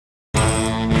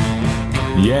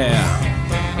Yeah.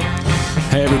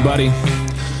 Hey everybody,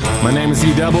 my name is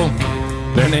E-Double,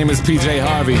 their name is PJ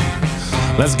Harvey.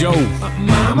 Let's go.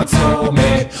 Mama told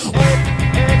me.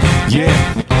 Yeah.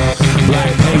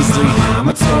 Black Paisley.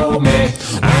 Mama told me.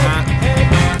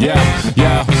 Yeah.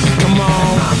 Come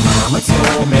on. My mama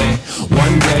told me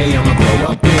one day I'ma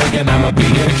grow up big and I'ma be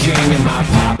a king. And my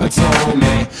papa told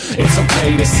me it's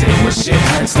okay to sit where shit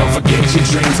hurts. Don't forget your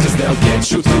dreams, cause they'll get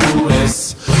you through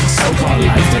this so-called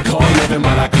life they call living,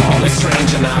 but I call it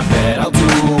strange. And I bet I'll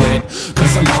do it,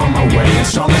 cause I'm on my way and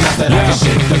strong enough that I can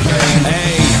shake the pain.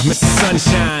 Hey, Mr.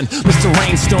 Sunshine, Mr.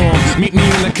 Rainstorm, meet me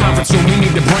in the conference room, we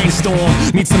need to brainstorm.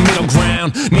 Need some middle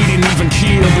ground, need an even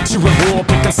keel. But you're at war,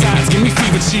 picking sides, give me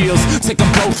fever chills. Take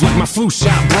them both like my flu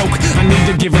shot broke. I need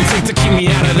to give and take to keep me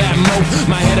out of that moat.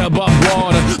 My head above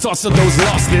water, thoughts of those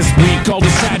lost this week. All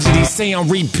these tragedies say on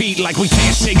repeat, like we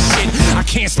can't shake shit. I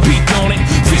can't speak on it,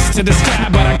 fist to the sky,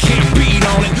 but I can't beat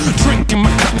on it. Drink in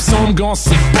my cup, so I'm gon'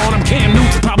 sip on him. Cam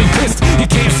Newton's probably pissed, he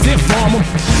can't stiff on him.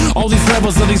 All these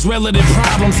levels of these relative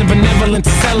problems, and benevolence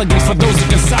is elegance for those who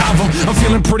can solve them. I'm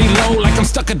feeling pretty low, like I'm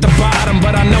stuck at the bottom,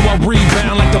 but I know I'll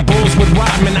rebound like the Bulls with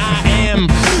Rodman. I am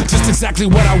just exactly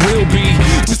what I will be,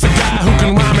 just a guy who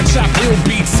can rhyme and chop ill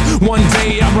beats. One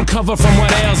day I'll recover from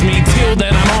what ails me. Till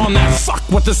then I'm on that fuck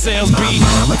what the sales be.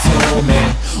 My mama told me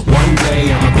one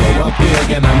day I'ma grow up big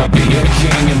and I'ma be a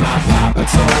king. And my papa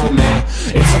told me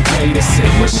it's okay to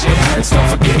sit where shit hurts. Don't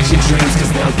forget your dreams,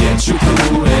 cause they'll get you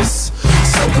through this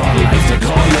so-called life they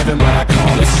call living, but I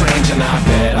call it strange. And I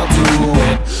bet I'll do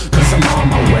it, cause I'm on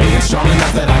my way and strong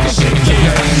enough that I can shake the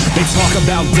pain. They talk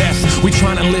about death, we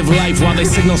tryna live life while they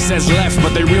signal says left,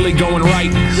 but they really going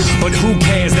right. But who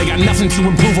cares, they got nothing to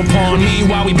improve upon. Me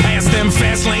while we pass them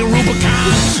fast lane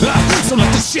Rubicon. So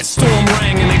let the shitstorm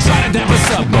ring and they try to dap us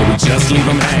up, but we just leave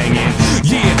them hanging.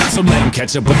 Yeah, so let them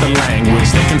catch up with the language.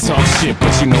 They can talk shit,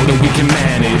 but you know that we can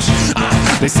manage.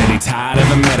 They say they tired of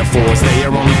the metaphors, they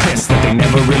are only pissed that they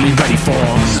never really ready for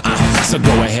them. So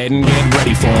go ahead and get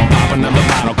ready for them. Pop another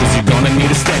bottle, cause you're gonna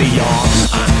need a steady arm.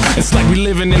 It's like we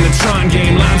living in the Tron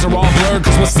game. Lines are all blurred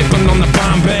cause we're sipping on the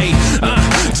Bombay.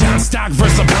 John Stock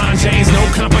versus LeBron James. No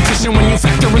competition when you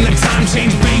factor in the time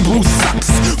change. Babe Ruth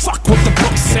sucks, fuck what the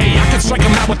books say. I could strike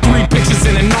him out with 3 pitches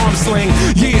in an arm sling.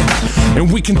 Yeah, and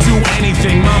we can do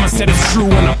anything. Mama said it's true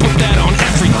and I put that on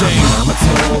everything. My mama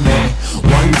told me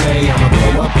one day I'ma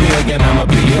grow up big and I'ma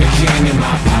be a king. And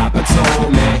my papa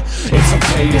told me it's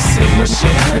okay to sit where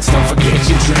shit hurts. Don't forget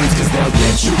your dreams, cause they'll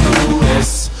get you through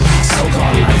this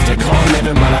so-called life they call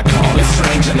living, but I call it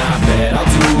strange. And I bet I'll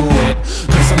do it,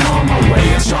 cause I'm on my way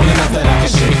and strong enough that I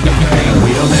can shake the pain.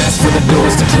 We don't ask for the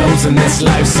doors to close in this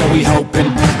life, so we hoping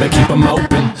they keep them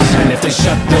open. And if they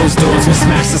shut those doors, we'll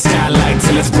smash the skylight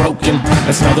till it's broken.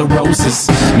 Let's smell the roses,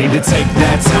 need to take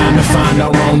that time to find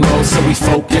our own road, so we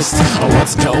focused on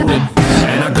what's golden.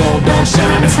 And our gold don't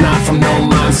shine, it's not from no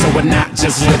mind, so we're not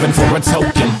just living for a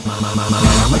token.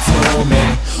 Mama told me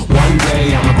one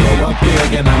day I'ma grow up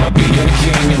big and I'ma be a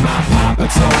king. And my papa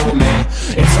told me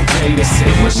it's okay to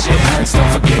sit where shit hurts.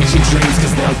 Don't forget your dreams,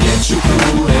 cause they'll get you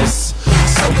through this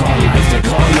so-called life they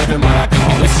call living, but I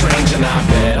call it strange. And I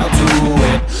bet I'll do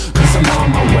it, cause I'm on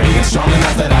my way and strong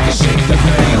enough that I can shake the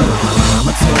pain.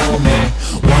 Mama told me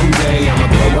one day I'ma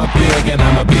grow up big and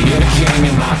I'ma be a king.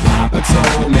 And my papa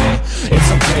told me it's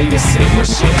okay to sit where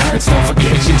shit hurts. Don't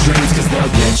forget your dreams, cause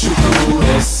they'll get you through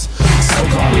this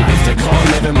so-called life they call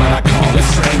living, but I call it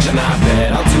strange. And I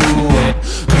bet I'll do it,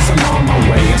 cause I'm on my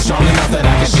way and strong enough that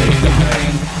I can shake the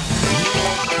pain.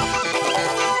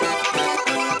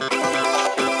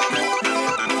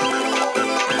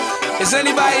 Is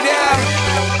anybody there?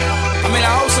 I mean,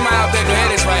 I hope somebody out there can hear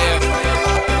this right here.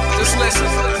 Just listen.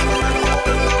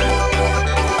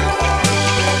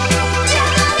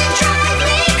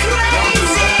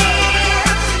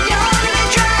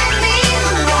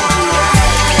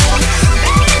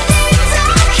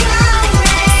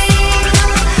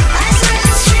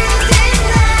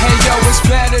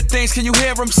 Better things, can you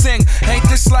hear them sing? Ain't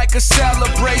this like a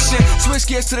celebration? Switch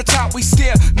gears to the top, we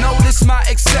steer. Notice my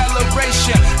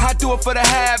acceleration. I do it for the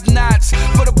have-nots,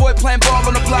 for the boy playing ball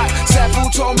on the block. Sabu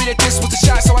told me that this was the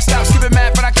shot, so I stopped skipping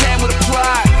math and I came with a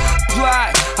plot.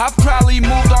 I've probably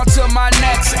moved on to my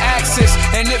next axis,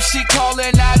 and if she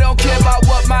callin', I don't care about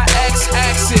what my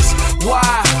x-axis. Why?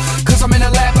 Cause I'm in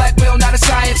the lab like Bill, not a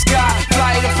science guy.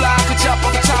 Fly to fly, could jump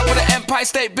on the top of the Empire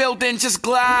State Building, just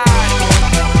glide.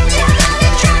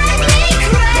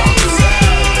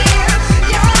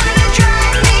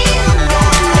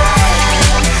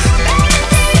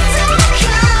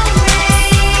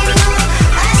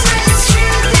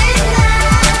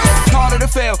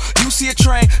 Fail. You see a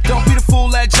train, don't be the fool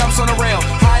that jumps on the rail.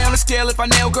 High on the scale if I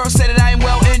nail. Girls say that I ain't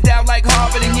well endowed like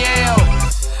Harvard and Yale.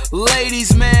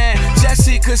 Ladies, man,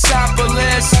 Jesse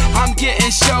Cassopolis, I'm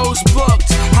getting shows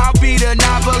booked. I'll be the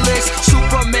novelist,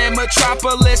 Superman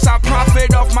Metropolis. I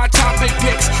profit off my topic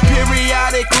picks.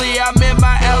 Periodically, I'm in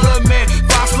my element.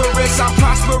 Phosphorus, I'm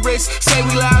prosperous. Say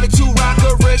we loud and too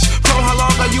rockerish. Bro, how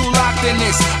long are you locked in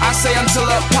this? I say until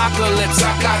apocalypse.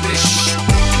 I got this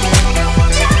shh.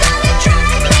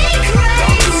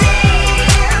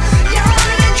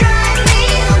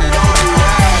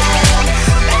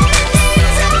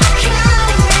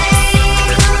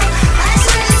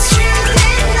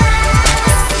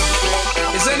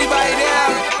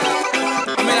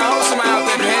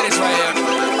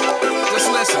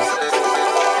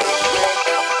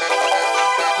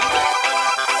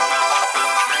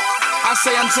 I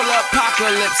say until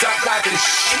apocalypse, I got this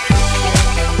shit.